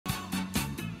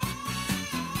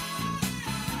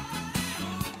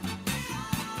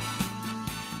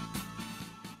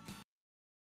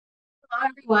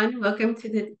Everyone. Welcome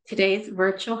to today's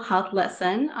virtual health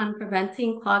lesson on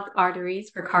preventing clogged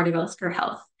arteries for cardiovascular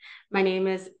health. My name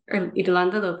is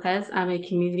Irlanda Lopez. I'm a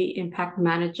community impact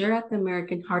manager at the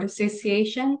American Heart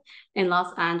Association in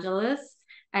Los Angeles.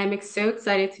 I'm so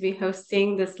excited to be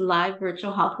hosting this live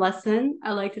virtual health lesson.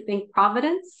 I'd like to thank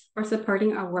Providence for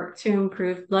supporting our work to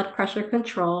improve blood pressure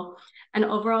control and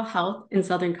overall health in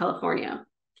Southern California.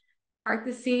 Heart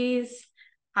disease,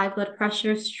 high blood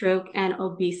pressure, stroke, and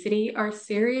obesity are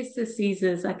serious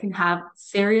diseases that can have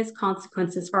serious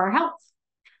consequences for our health.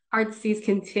 Heart disease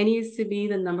continues to be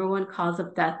the #1 cause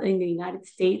of death in the United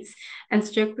States, and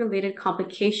stroke-related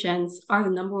complications are the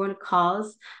 #1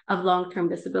 cause of long-term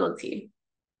disability.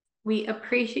 We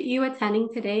appreciate you attending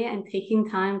today and taking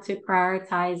time to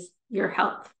prioritize your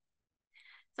health.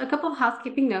 So a couple of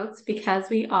housekeeping notes. Because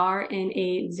we are in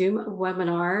a Zoom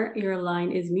webinar, your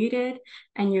line is muted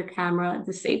and your camera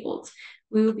disabled.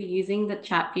 We will be using the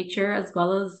chat feature as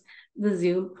well as the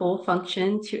Zoom poll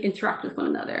function to interact with one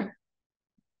another.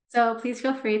 So please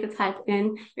feel free to type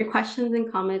in your questions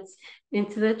and comments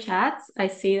into the chat. I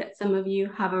see that some of you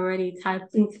have already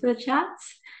typed into the chat.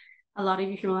 A lot of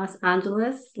you from Los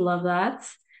Angeles, love that.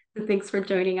 So thanks for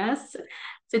joining us.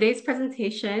 Today's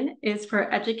presentation is for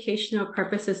educational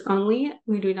purposes only.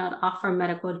 We do not offer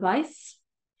medical advice.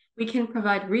 We can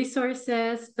provide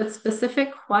resources, but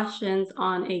specific questions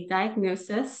on a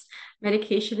diagnosis,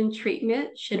 medication, and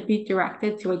treatment should be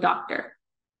directed to a doctor.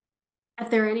 If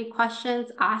there are any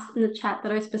questions asked in the chat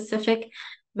that are specific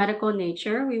medical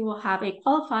nature, we will have a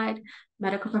qualified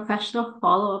medical professional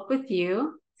follow up with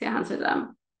you to answer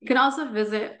them. You can also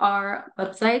visit our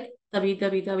website,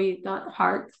 www.heart.org,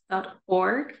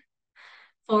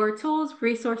 for tools,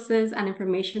 resources, and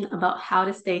information about how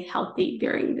to stay healthy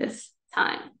during this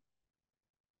time.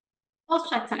 Pulse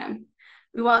check time.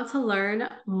 We want to learn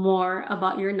more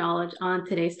about your knowledge on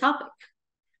today's topic.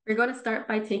 We're going to start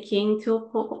by taking two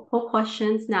poll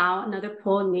questions now, another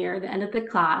poll near the end of the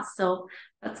class. So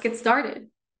let's get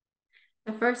started.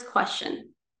 The first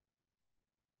question.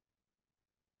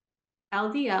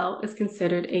 LDL is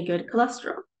considered a good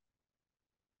cholesterol.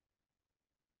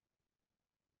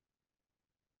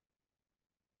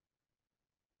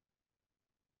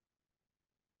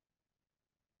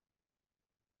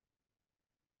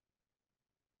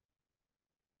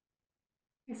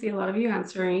 I see a lot of you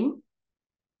answering.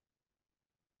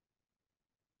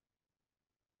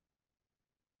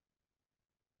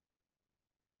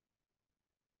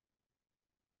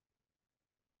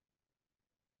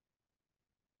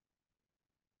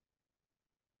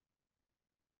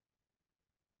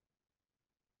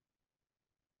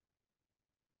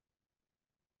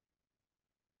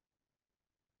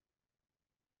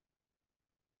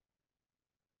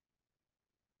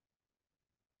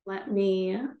 Let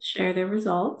me share the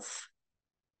results.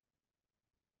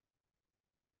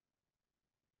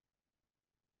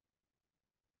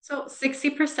 So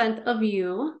 60% of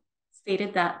you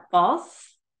stated that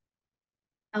false.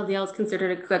 LDL is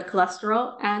considered a good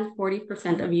cholesterol, and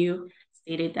 40% of you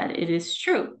stated that it is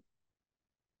true.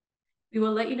 We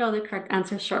will let you know the correct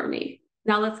answer shortly.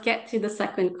 Now let's get to the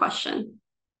second question.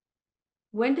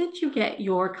 When did you get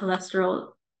your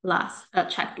cholesterol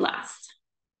checked last?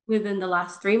 Within the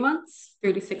last 3 months,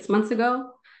 3 to 6 months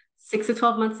ago, 6 to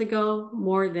 12 months ago,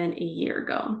 more than a year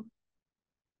ago?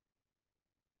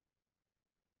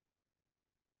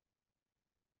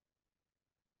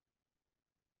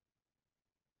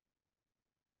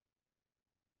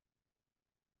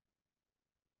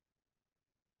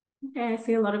 Okay, I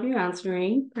see a lot of you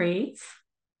answering. Great.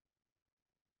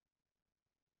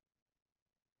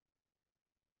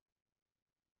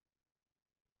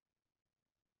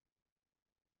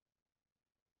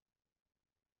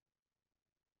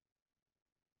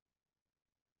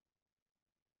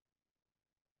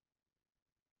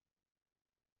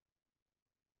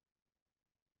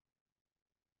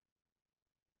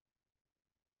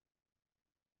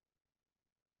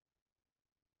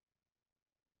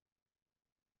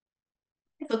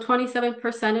 So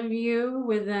 27% of you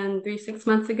within 3 to 6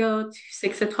 months ago,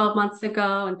 6 to 12 months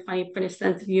ago, and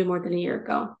 20% of you more than a year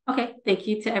ago. Okay, thank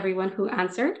you to everyone who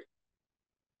answered.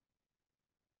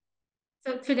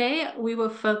 So today we will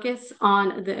focus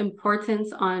on the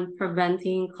importance on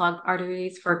preventing clogged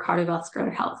arteries for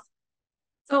cardiovascular health.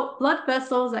 So blood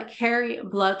vessels that carry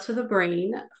blood to the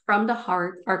brain from the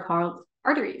heart are called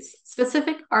arteries.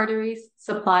 Specific arteries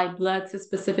supply blood to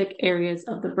specific areas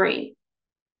of the brain.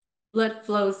 Blood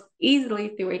flows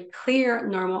easily through a clear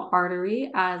normal artery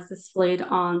as displayed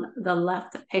on the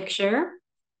left picture.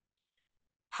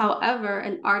 However,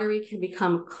 an artery can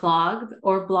become clogged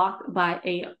or blocked by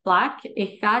a plaque,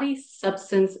 a fatty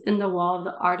substance in the wall of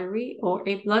the artery, or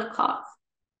a blood clot,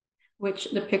 which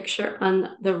the picture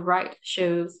on the right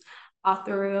shows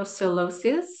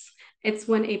atherosclerosis. It's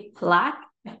when a plaque,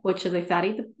 which is a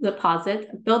fatty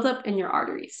deposit, builds up in your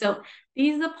arteries. So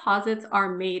these deposits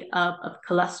are made up of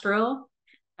cholesterol,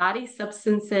 fatty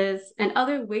substances, and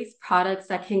other waste products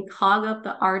that can clog up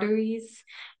the arteries,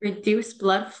 reduce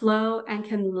blood flow, and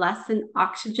can lessen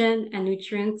oxygen and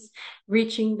nutrients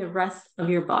reaching the rest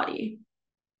of your body.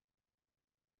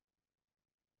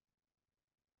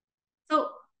 So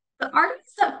the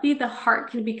arteries that feed the heart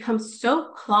can become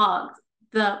so clogged,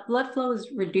 the blood flow is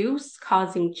reduced,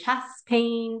 causing chest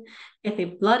pain. If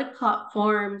a blood clot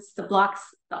forms that blocks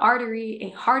the artery,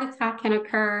 a heart attack can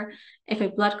occur. If a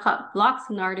blood clot blocks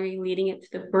an artery, leading it to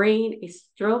the brain, a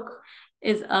stroke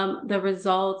is the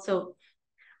result. So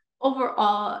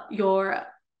overall, your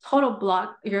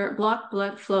blocked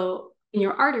blood flow in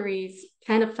your arteries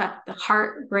can affect the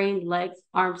heart, brain, legs,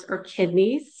 arms, or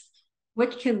kidneys,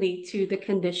 which can lead to the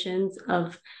conditions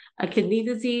of a kidney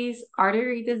disease,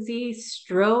 artery disease,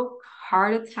 stroke,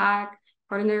 heart attack,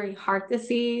 coronary heart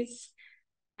disease,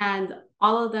 and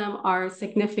all of them are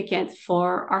significant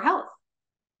for our health.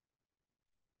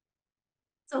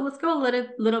 So let's go a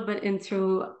little bit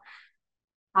into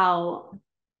how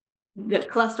the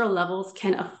cholesterol levels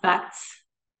can affect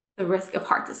the risk of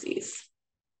heart disease.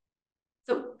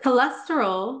 So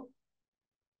cholesterol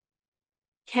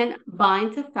can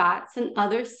bind to fats and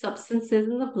other substances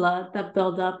in the blood that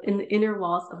build up in the inner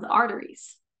walls of the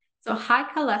arteries. So high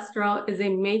cholesterol is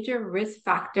a major risk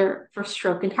factor for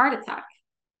stroke and heart attack.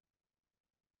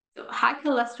 So high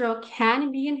cholesterol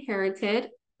can be inherited,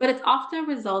 but it's often a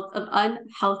result of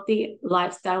unhealthy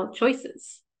lifestyle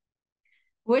choices,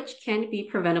 which can be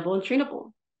preventable and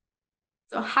treatable.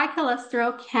 So high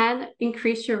cholesterol can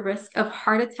increase your risk of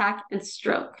heart attack and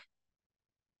stroke.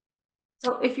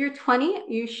 So if you're 20,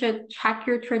 you should check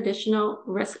your traditional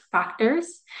risk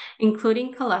factors,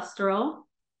 including cholesterol,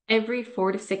 every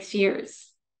 4 to 6 years.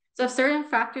 So if certain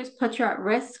factors put you at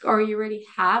risk or you already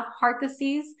have heart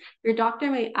disease, your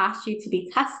doctor may ask you to be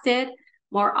tested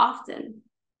more often.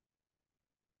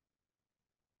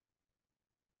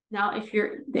 Now, if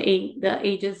you're the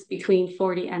ages between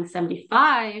 40 and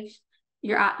 75,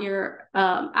 ask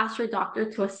your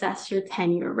doctor to assess your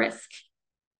 10-year risk.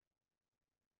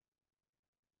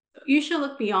 You should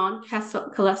look beyond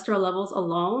cholesterol levels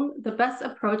alone. The best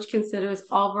approach considers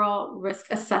overall risk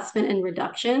assessment and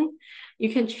reduction.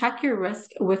 You can check your risk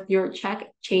with your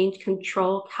check change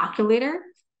control calculator.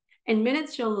 In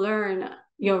minutes, you'll learn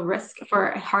your risk for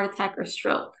a heart attack or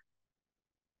stroke.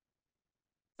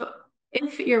 So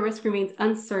if your risk remains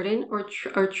uncertain or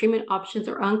treatment options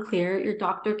are unclear, your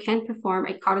doctor can perform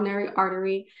a coronary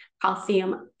artery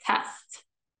calcium test.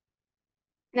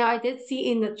 Now, I did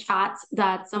see in the chat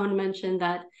that someone mentioned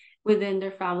that within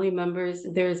their family members,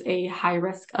 there's a high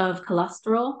risk of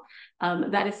cholesterol.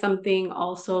 That is something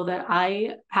also that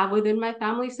I have within my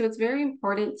family. So it's very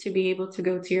important to be able to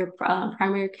go to your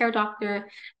primary care doctor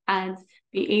and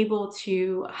be able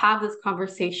to have this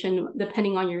conversation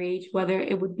depending on your age, whether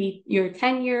it would be your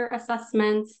 10-year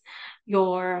assessment,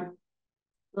 your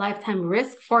lifetime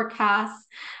risk forecast,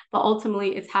 but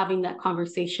ultimately it's having that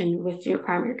conversation with your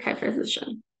primary care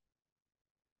physician.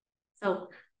 So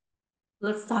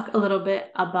let's talk a little bit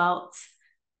about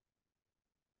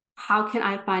how can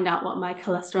I find out what my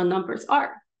cholesterol numbers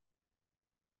are.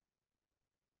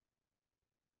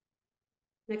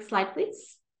 Next slide,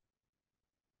 please.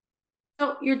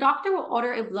 So your doctor will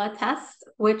order a blood test,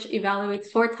 which evaluates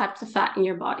 4 types of fat in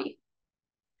your body.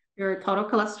 Your total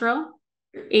cholesterol,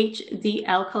 your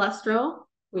HDL cholesterol,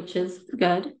 which is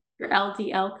good, your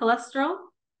LDL cholesterol,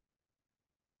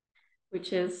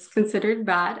 which is considered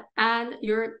bad, and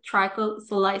your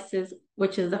triglycerides,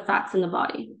 which is the fats in the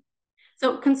body.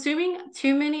 So consuming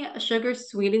too many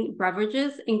sugar-sweetened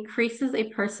beverages increases a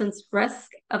person's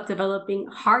risk of developing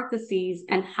heart disease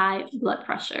and high blood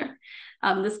pressure.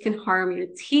 This can harm your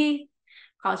teeth,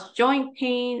 cause joint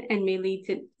pain, and may lead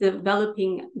to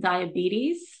developing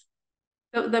diabetes.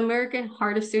 So the American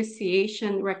Heart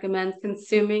Association recommends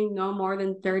consuming no more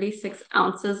than 36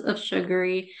 ounces of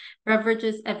sugary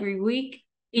beverages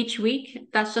each week.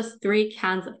 That's just 3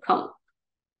 cans of Coke.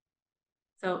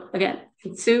 So again,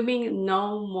 consuming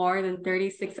no more than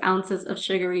 36 ounces of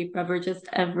sugary beverages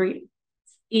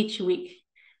each week.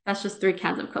 That's just 3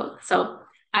 cans of Coke. So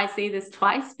I say this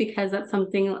twice because that's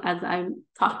something, as I'm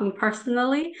talking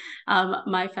personally,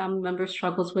 my family member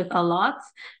struggles with a lot.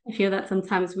 I feel that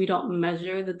sometimes we don't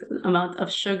measure the amount of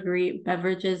sugary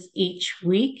beverages each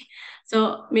week.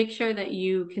 So make sure that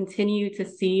you continue to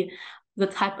see the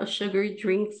type of sugary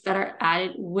drinks that are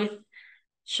added with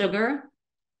sugar.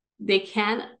 They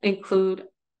can include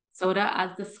soda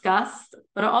as discussed,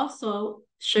 but also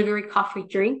sugary coffee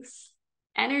drinks,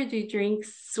 energy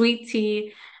drinks, sweet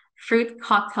tea, fruit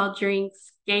cocktail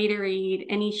drinks, Gatorade,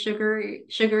 any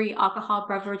sugary alcohol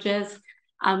beverages.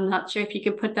 I'm not sure if you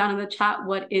could put down in the chat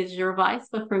what is your vice,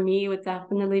 but for me, it would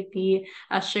definitely be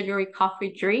a sugary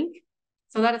coffee drink.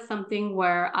 So that is something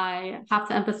where I have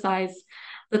to emphasize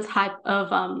the type of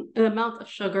the amount of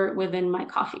sugar within my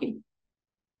coffee.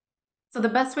 So the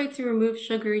best way to remove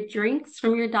sugary drinks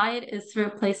from your diet is to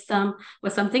replace them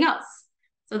with something else.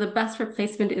 So the best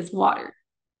replacement is water.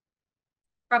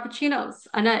 Frappuccinos.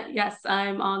 Annette, yes,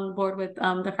 I'm on board with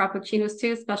the Frappuccinos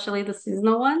too, especially the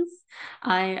seasonal ones.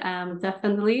 I am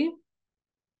definitely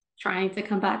trying to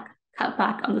cut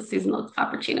back on the seasonal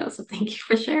Frappuccinos. So thank you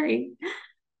for sharing.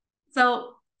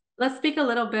 So let's speak a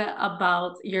little bit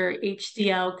about your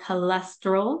HDL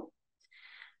cholesterol.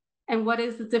 And what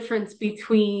is the difference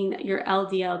between your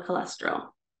LDL cholesterol?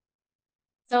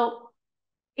 So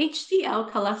HDL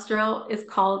cholesterol is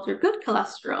called your good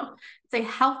cholesterol. It's a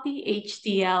healthy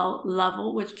HDL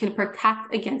level, which can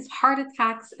protect against heart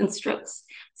attacks and strokes.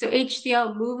 So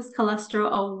HDL moves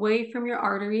cholesterol away from your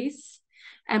arteries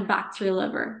and back to your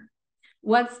liver.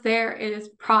 Once there, it is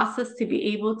processed to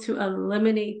be able to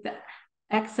eliminate the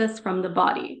excess from the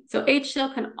body. So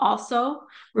HDL can also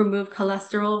remove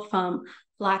cholesterol from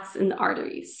plaques in the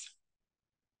arteries.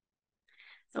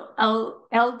 So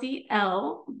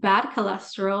LDL, bad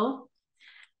cholesterol,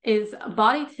 is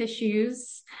body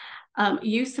tissues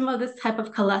use some of this type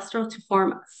of cholesterol to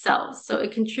form cells. So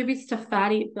it contributes to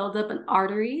fatty buildup in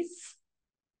arteries.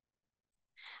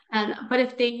 But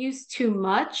if they use too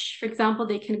much, for example,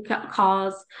 they can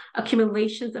cause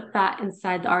accumulations of fat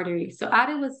inside the artery. So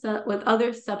added with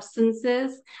other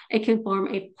substances, it can form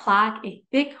a plaque, a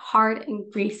thick, hard,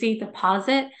 and greasy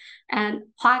deposit. And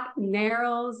plaque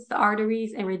narrows the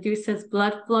arteries and reduces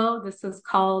blood flow. This is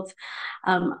called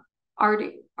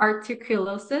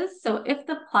arteriolysis. So if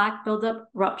the plaque buildup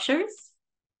ruptures,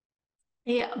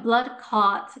 a blood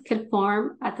clot could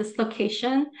form at this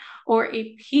location, or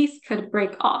a piece could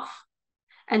break off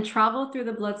and travel through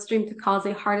the bloodstream to cause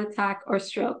a heart attack or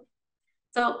stroke.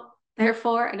 So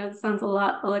therefore, I know this sounds a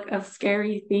lot like of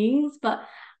scary things, but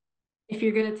if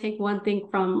you're going to take one thing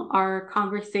from our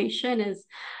conversation is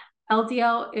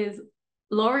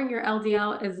lowering your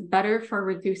LDL is better for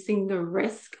reducing the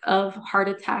risk of heart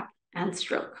attack and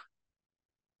stroke.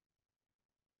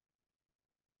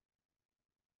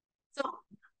 So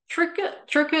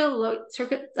triglycerides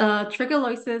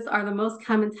are the most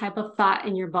common type of fat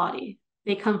in your body.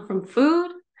 They come from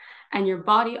food, and your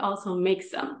body also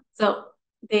makes them. So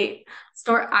they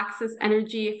store excess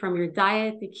energy from your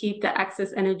diet. They keep the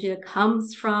excess energy that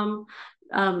comes from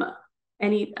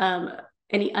any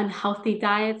unhealthy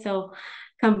diet. So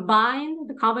combine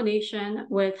the combination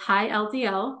with high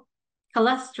LDL,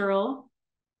 cholesterol,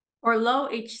 or low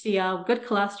HDL, good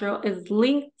cholesterol, is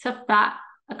linked to fat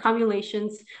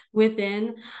accumulations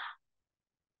within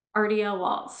arterial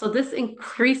walls. So this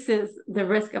increases the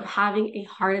risk of having a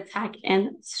heart attack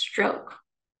and stroke.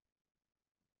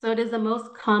 So it is the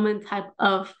most common type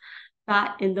of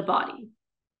fat in the body.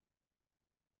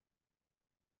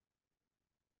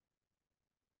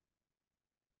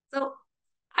 So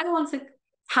I want to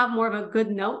have more of a good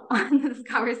note on this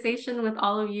conversation with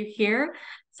all of you here.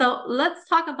 So let's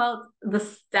talk about the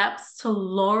steps to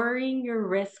lowering your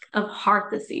risk of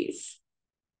heart disease.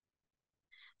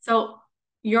 So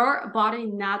your body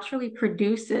naturally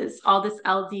produces all this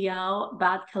LDL,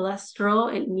 bad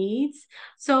cholesterol it needs.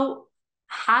 So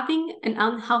having an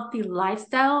unhealthy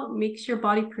lifestyle makes your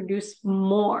body produce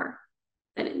more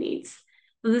than it needs.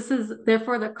 So this is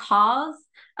therefore the cause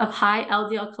of high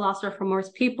LDL cholesterol for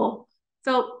most people.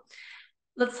 So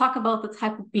let's talk about the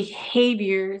type of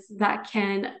behaviors that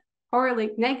can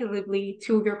correlate negatively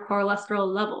to your cholesterol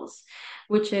levels,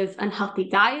 which is unhealthy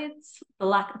diets, the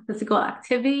lack of physical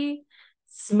activity,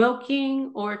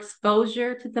 smoking or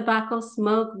exposure to tobacco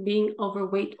smoke, being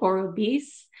overweight or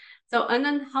obese. So an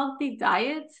unhealthy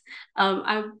diet,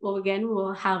 I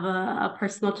will have a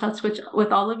personal touch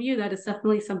with all of you. That is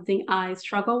definitely something I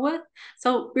struggle with.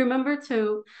 So remember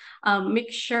to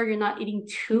make sure you're not eating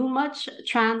too much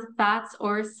trans fats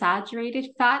or saturated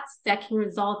fats that can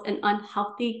result in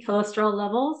unhealthy cholesterol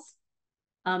levels.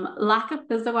 Lack of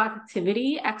physical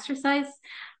activity, exercise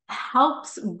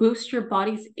helps boost your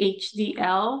body's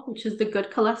HDL, which is the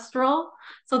good cholesterol.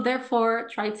 So therefore,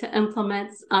 try to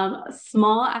implement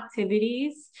small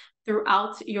activities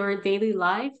throughout your daily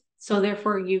life. So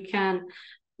therefore, you can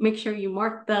make sure you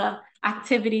mark the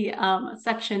activity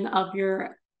section of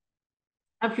your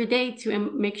day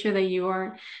to make sure that you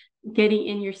are getting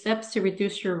in your steps to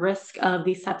reduce your risk of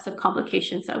these types of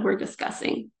complications that we're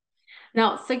discussing.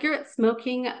 Now, cigarette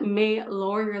smoking may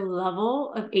lower your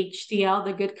level of HDL,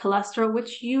 the good cholesterol,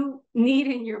 which you need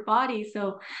in your body.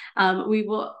 So we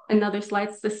will, in other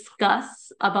slides,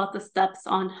 discuss about the steps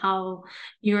on how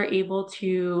you're able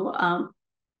to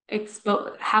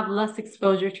have less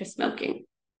exposure to smoking.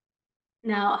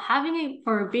 Now,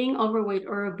 for being overweight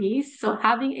or obese, so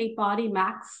having a body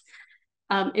mass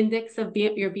index of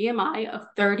your BMI of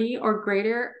 30 or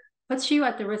greater puts you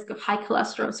at the risk of high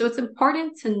cholesterol. So it's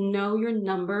important to know your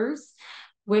numbers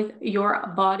with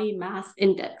your body mass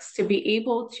index to be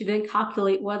able to then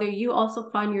calculate whether you also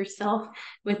find yourself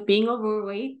with being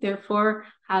overweight, therefore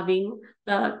having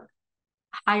the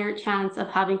higher chance of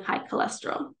having high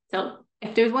cholesterol. So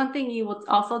if there's one thing you will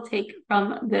also take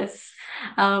from this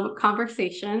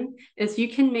conversation is you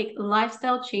can make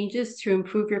lifestyle changes to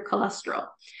improve your cholesterol.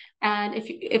 And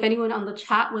if anyone on the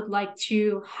chat would like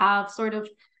to have sort of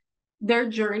their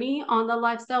journey on the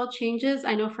lifestyle changes,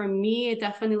 I know for me, it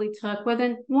definitely took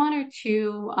within 1 or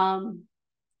 2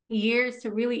 years to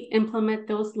really implement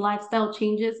those lifestyle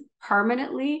changes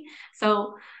permanently.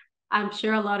 So I'm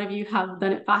sure a lot of you have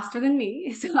done it faster than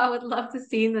me. So I would love to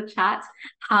see in the chat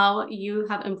how you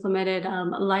have implemented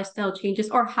lifestyle changes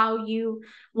or how you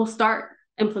will start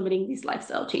implementing these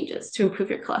lifestyle changes to improve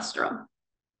your cholesterol.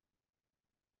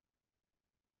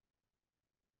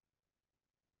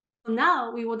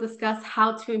 Now we will discuss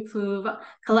how to improve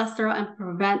cholesterol and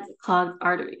prevent clogged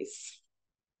arteries.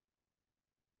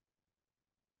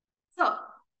 So,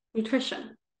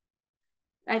 nutrition.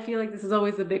 I feel like this is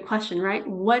always a big question, right?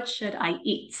 What should I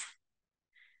eat?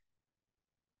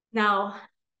 Now,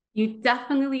 you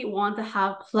definitely want to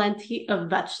have plenty of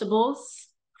vegetables,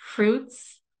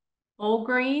 fruits, whole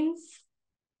grains,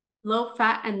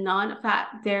 low-fat and non-fat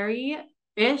dairy,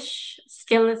 fish,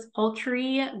 skinless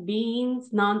poultry, beans,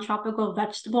 non-tropical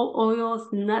vegetable oils,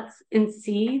 nuts, and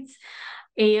seeds.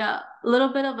 A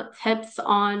little bit of tips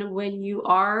on when you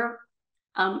are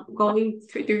going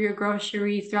through your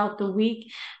groceries throughout the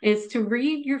week is to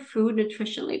read your food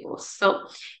nutrition labels. So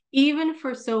even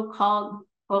for so-called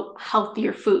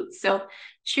healthier foods. So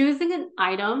choosing an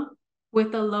item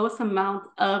with the lowest amount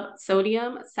of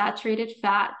sodium, saturated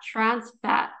fat, trans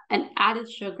fat, and added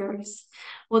sugars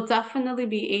will definitely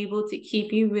be able to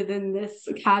keep you within this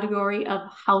category of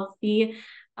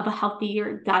a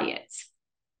healthier diet.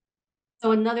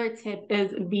 So another tip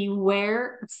is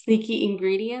beware of sneaky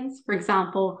ingredients. For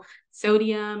example,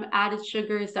 sodium, added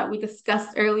sugars that we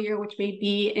discussed earlier, which may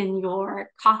be in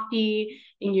your coffee,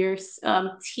 in your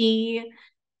tea.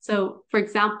 So for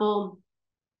example,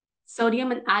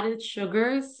 sodium and added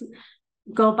sugars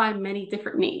go by many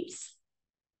different names.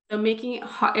 So making it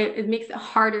hard, it makes it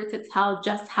harder to tell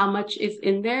just how much is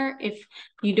in there if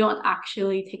you don't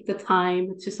actually take the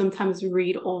time to sometimes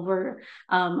read over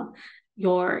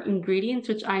your ingredients,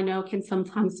 which I know can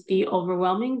sometimes be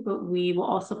overwhelming, but we will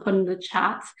also put in the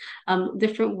chat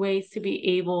different ways to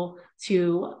be able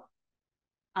to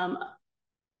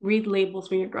read labels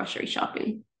when you're grocery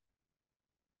shopping.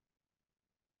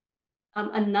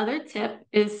 Another tip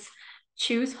is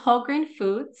choose whole grain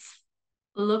foods.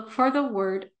 Look for the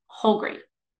word whole grain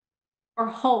or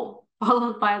whole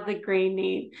followed by the grain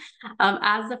name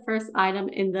as the first item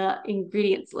in the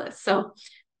ingredients list. So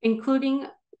including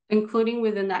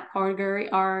within that category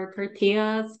are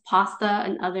tortillas, pasta,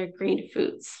 and other grain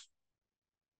foods.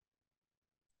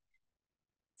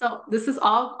 So this is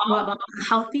all about a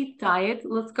healthy diet.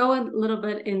 Let's go a little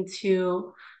bit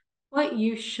into what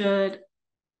you should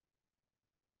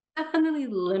definitely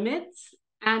limit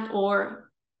and or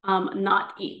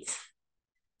not eat.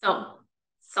 So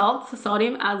salt,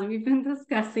 sodium, as we've been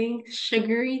discussing,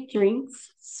 sugary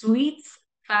drinks, sweets,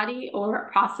 fatty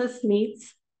or processed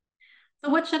meats.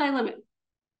 So what should I limit?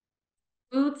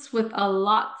 Foods with a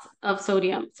lot of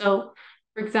sodium. So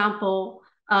for example,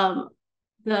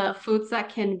 the foods that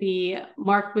can be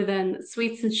marked within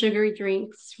sweets and sugary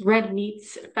drinks, red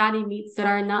meats, fatty meats that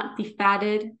are not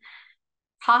defatted,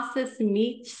 processed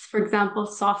meats, for example,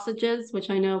 sausages, which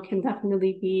I know can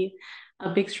definitely be a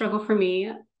big struggle for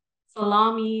me,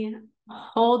 salami,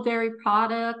 whole dairy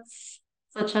products,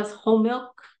 such as whole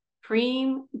milk,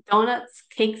 cream, donuts,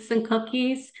 cakes, and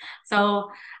cookies. So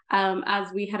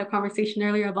as we had a conversation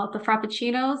earlier about the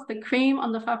frappuccinos, the cream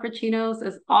on the frappuccinos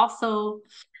is also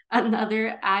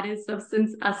Another added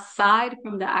substance aside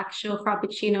from the actual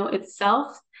Frappuccino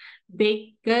itself,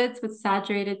 baked goods with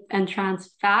saturated and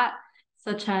trans fat,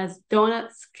 such as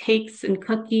donuts, cakes, and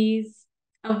cookies.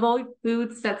 Avoid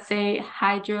foods that say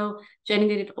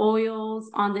hydrogenated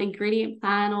oils on the ingredient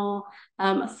panel,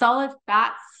 solid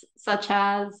fats such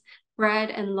as bread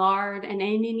and lard, and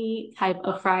any type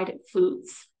of fried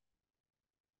foods.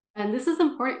 And this is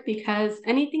important because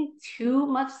anything too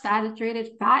much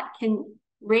saturated fat can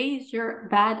raise your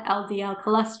bad LDL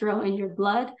cholesterol in your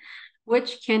blood,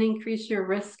 which can increase your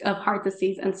risk of heart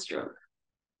disease and stroke.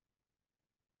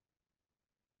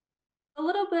 A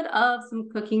little bit of some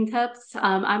cooking tips.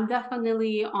 I'm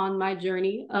definitely on my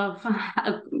journey of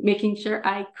making sure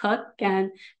I cook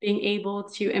and being able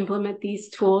to implement these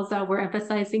tools that we're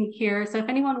emphasizing here. So if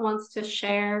anyone wants to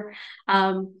share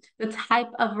the type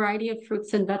of variety of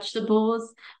fruits and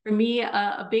vegetables, for me,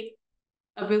 a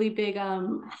really big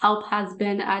help has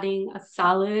been adding a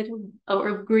salad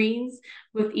or greens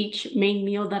with each main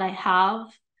meal that I have.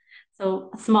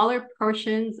 So smaller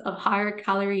portions of higher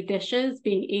calorie dishes,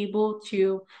 being able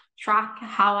to track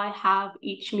how I have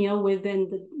each meal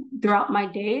throughout my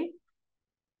day.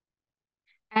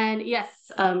 And yes,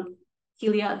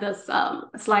 Kelia, this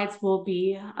slides will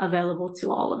be available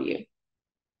to all of you.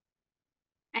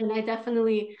 And I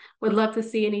definitely would love to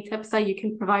see any tips that you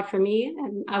can provide for me.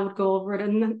 And I would go over it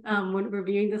when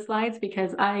reviewing the slides,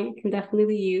 because I can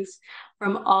definitely use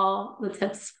from all the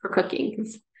tips for cooking,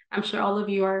 because I'm sure all of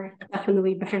you are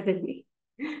definitely better than me.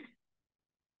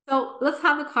 So let's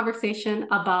have a conversation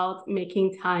about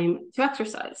making time to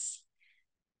exercise.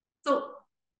 So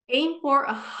aim for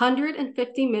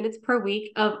 150 minutes per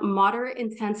week of moderate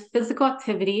intense physical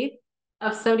activity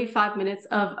of 75 minutes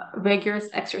of vigorous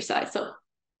exercise. So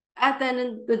at the end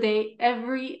of the day,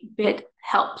 every bit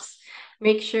helps.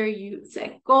 Make sure you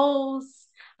set goals,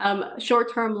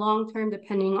 short-term, long-term,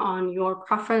 depending on your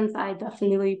preference. I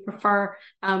definitely prefer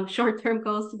short-term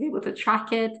goals to be able to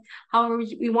track it. However,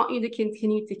 we want you to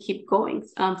continue to keep going.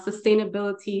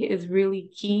 Sustainability is really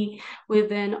key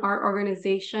within our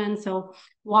organization. So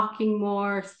walking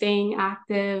more, staying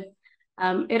active,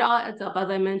 it all adds up, as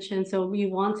I mentioned. So we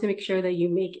want to make sure that you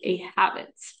make a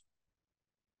habit.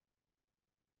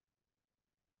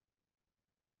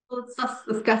 Let's just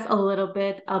discuss a little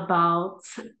bit about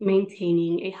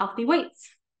maintaining a healthy weight.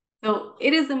 So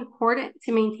it is important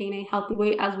to maintain a healthy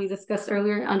weight, as we discussed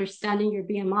earlier, understanding your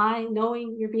BMI,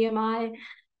 knowing your BMI,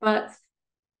 but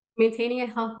maintaining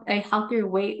a healthier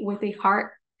weight with a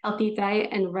healthy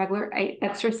diet and regular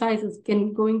exercise is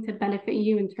going to benefit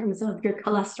you in terms of your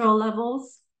cholesterol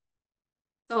levels.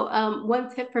 So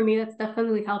one tip for me that's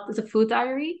definitely helped is a food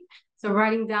diary. So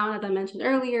writing down, as I mentioned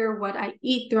earlier, what I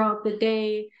eat throughout the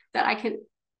day, that I can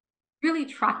really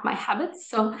track my habits.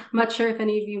 So I'm not sure if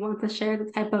any of you want to share the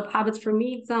type of habits. For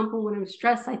me, example, when I'm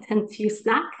stressed, I tend to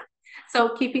snack.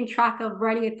 So keeping track of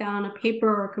writing it down on a paper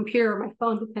or a computer or my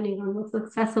phone, depending on what's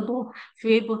accessible, to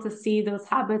be able to see those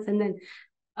habits and then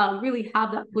really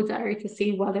have that food diary to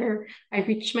see whether I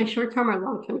reached my short-term or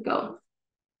long-term goal.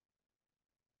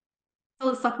 So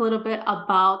let's talk a little bit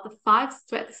about the 5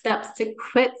 steps to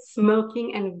quit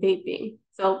smoking and vaping.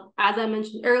 So as I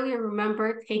mentioned earlier,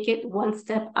 remember, take it one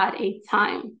step at a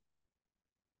time.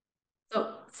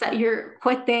 So set your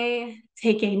quit day,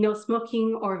 take a no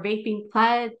smoking or vaping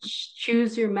pledge,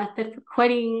 choose your method for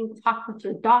quitting, talk with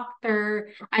your doctor,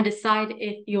 and decide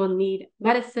if you'll need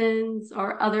medicines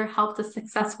or other help to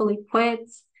successfully quit.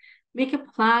 Make a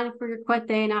plan for your quit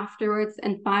day and afterwards,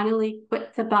 and finally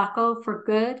quit tobacco for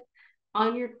good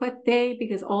on your quit day,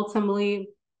 because ultimately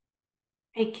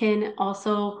it can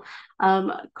also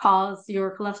cause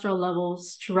your cholesterol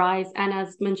levels to rise, and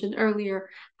as mentioned earlier,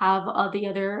 have the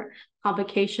other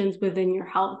complications within your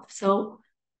health. So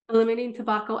eliminating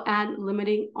tobacco and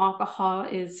limiting alcohol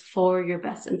is for your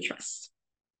best interest.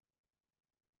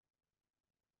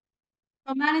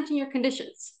 So managing your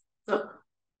conditions. So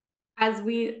as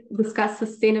we discuss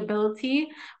sustainability,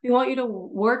 we want you to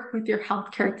work with your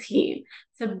healthcare team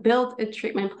to build a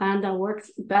treatment plan that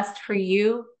works best for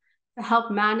you, to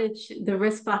help manage the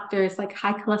risk factors like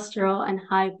high cholesterol and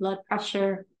high blood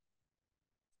pressure.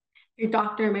 Your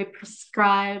doctor may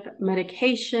prescribe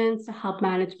medications to help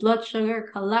manage blood sugar,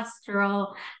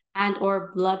 cholesterol, and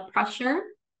or blood pressure.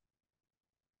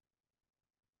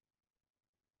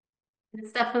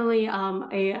 It's definitely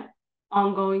a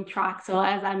ongoing track. So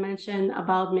as I mentioned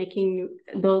about making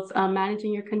those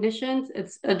managing your conditions,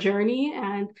 it's a journey,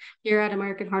 and here at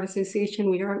American Heart Association,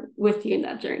 we are with you in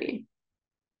that journey.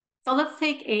 So let's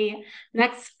take a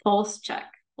next pulse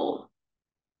check poll.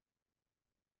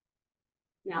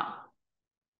 Now,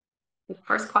 the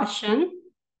first question: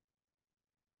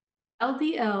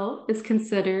 LDL is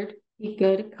considered a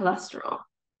good cholesterol.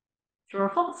 True or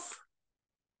false?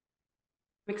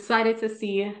 I'm excited to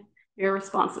see your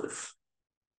responses.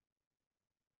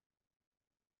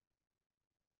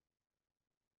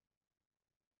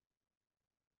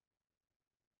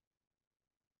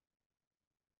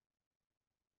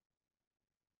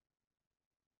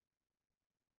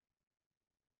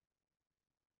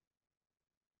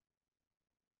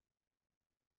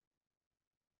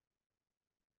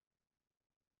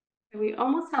 We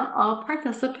almost have all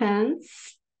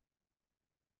participants.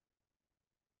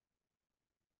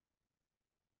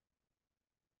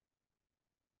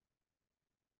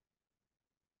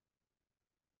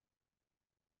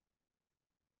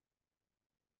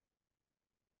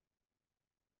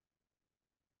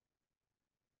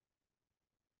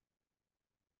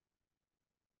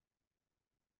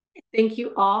 Thank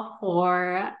you all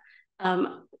for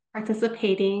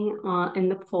participating in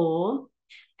the poll.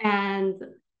 And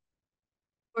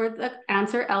for the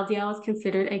answer, LDL is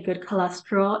considered a good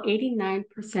cholesterol.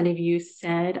 89% of you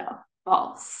said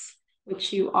false,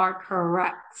 which you are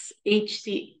correct.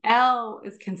 HDL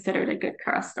is considered a good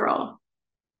cholesterol.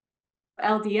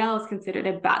 LDL is considered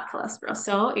a bad cholesterol.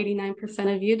 So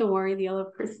 89% of you, don't worry, the other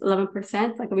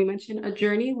 11%, like we mentioned, a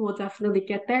journey, we'll definitely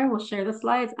get there. We'll share the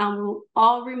slides and we'll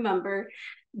all remember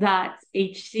that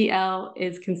HDL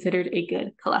is considered a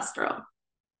good cholesterol.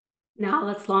 Now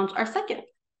let's launch our second.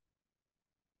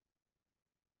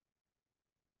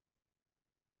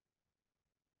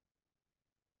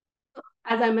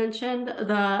 As I mentioned,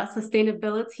 the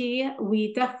sustainability,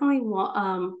 we definitely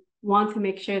want to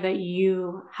make sure that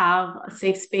you have a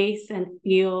safe space and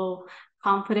feel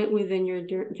confident within your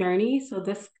journey. So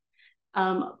this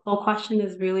whole question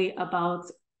is really about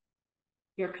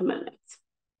your commitment.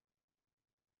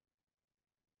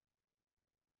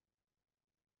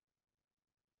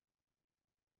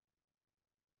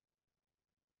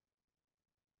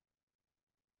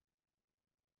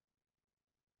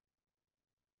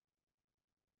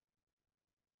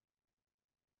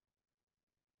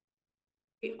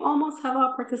 We almost have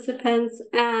all participants,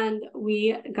 and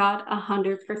we got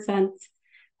 100%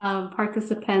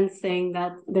 participants saying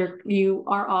that you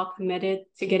are all committed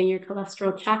to getting your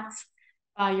cholesterol checked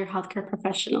by your healthcare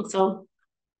professional. So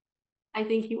I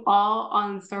thank you all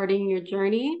on starting your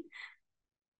journey.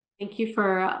 Thank you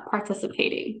for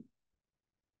participating.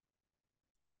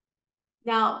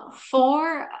 Now,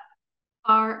 for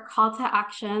our call to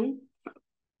action,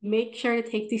 make sure to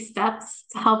take these steps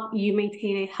to help you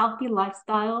maintain a healthy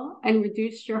lifestyle and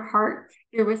reduce your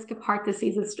risk of heart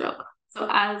disease and stroke. So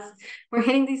as we're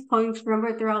hitting these points,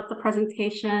 remember throughout the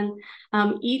presentation,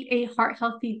 eat a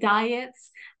heart-healthy diet,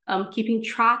 keeping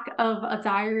track of a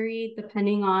diary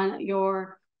depending on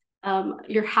your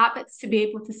habits to be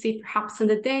able to see perhaps in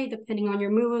the day, depending on your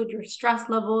mood, your stress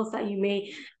levels that you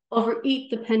may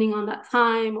overeat depending on that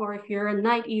time, or if you're a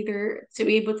night eater, to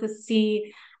be able to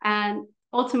see and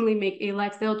ultimately make a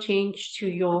lifestyle change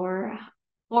for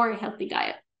a healthy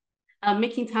diet.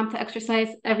 Making time to exercise,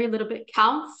 every little bit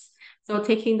counts. So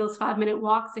taking those 5-minute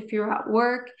walks if you're at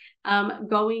work,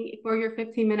 going for your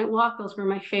 15-minute walk, those were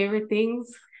my favorite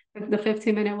things, the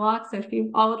 15-minute walk. So if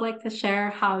you all would like to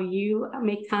share how you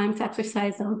make time to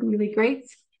exercise, that would be really great.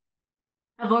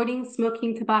 Avoiding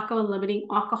smoking, tobacco, and limiting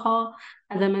alcohol.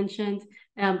 As I mentioned,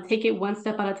 take it one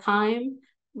step at a time.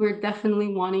 We're definitely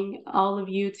wanting all of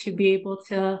you to be able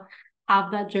to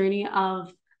have that journey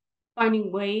of finding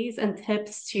ways and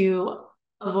tips to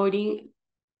avoiding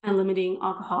and limiting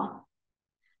alcohol.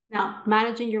 Now,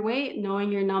 managing your weight,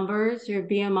 knowing your numbers, your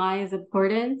BMI is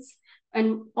important.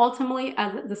 And ultimately,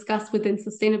 as discussed within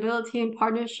sustainability and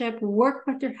partnership, work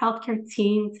with your healthcare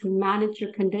team to manage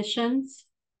your conditions.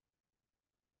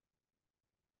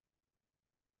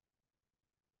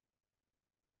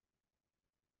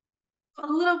 A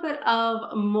little bit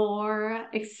of more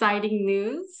exciting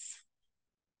news.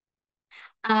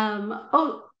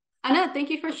 Anna,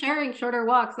 thank you for sharing shorter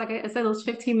walks. Like I said, those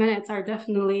 15 minutes are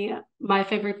definitely my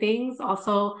favorite things.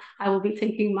 Also, I will be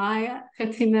taking my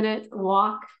 15-minute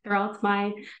walk throughout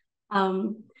my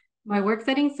my work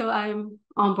setting. So I'm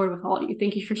on board with all of you.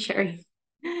 Thank you for sharing.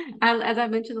 And as I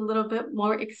mentioned, a little bit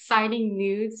more exciting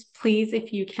news. Please,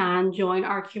 if you can, join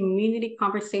our community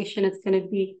conversation. It's going to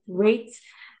be great.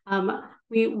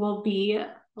 We will be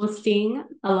hosting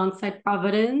alongside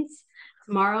Providence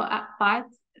tomorrow at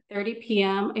 5:30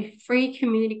 p.m. a free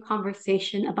community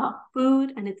conversation about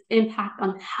food and its impact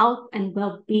on health and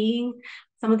well-being.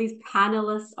 Some of these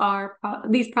panelists are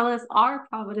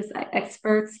Providence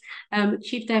experts.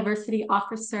 Chief Diversity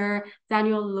Officer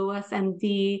Daniel Lewis,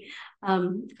 MD,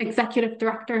 Executive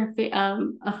Director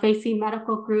of Facing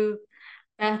Medical Group,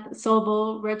 Beth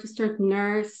Sobel, registered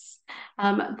nurse,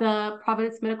 the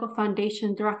Providence Medical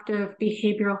Foundation Director of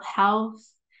Behavioral Health,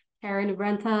 Karen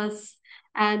Rentas,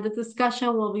 and the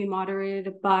discussion will be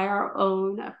moderated by our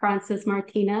own Francis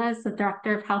Martinez, the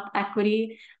Director of Health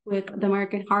Equity with the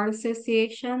American Heart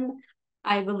Association.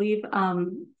 I believe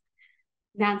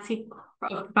Nancy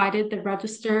provided the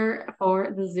register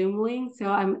for the Zoom link. So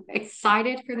I'm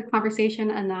excited for the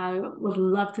conversation, and I would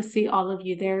love to see all of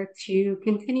you there to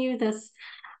continue this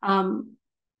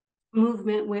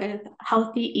movement with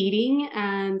healthy eating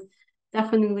and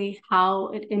definitely how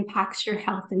it impacts your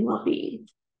health and well-being.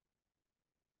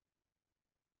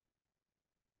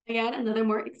 Again, another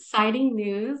more exciting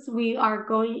news. We are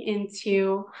going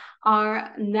into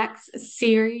our next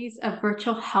series of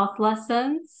virtual health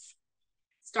lessons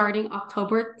starting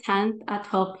October 10th at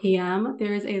 12 p.m.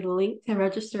 There is a link to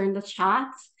register in the chat.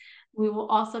 We will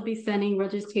also be sending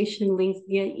registration links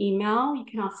via email. You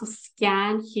can also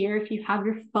scan here if you have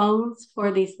your phones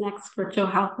for these next virtual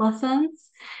health lessons.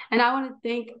 And I want to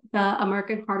thank the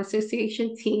American Heart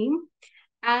Association team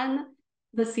and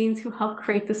the scenes who helped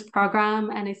create this program,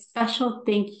 and a special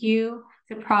thank you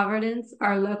to Providence,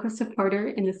 our local supporter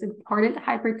in this important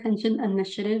hypertension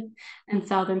initiative in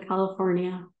Southern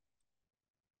California.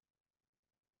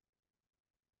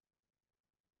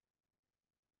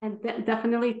 And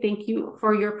definitely thank you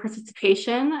for your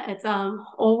participation. It's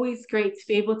always great to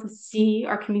be able to see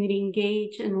our community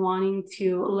engage and wanting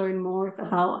to learn more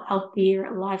about healthier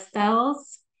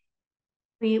lifestyles.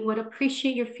 We would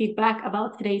appreciate your feedback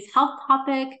about today's health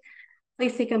topic.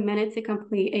 Please take a minute to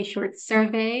complete a short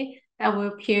survey that will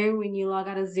appear when you log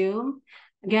out of Zoom.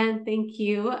 Again, thank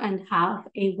you and have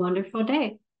a wonderful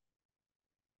day.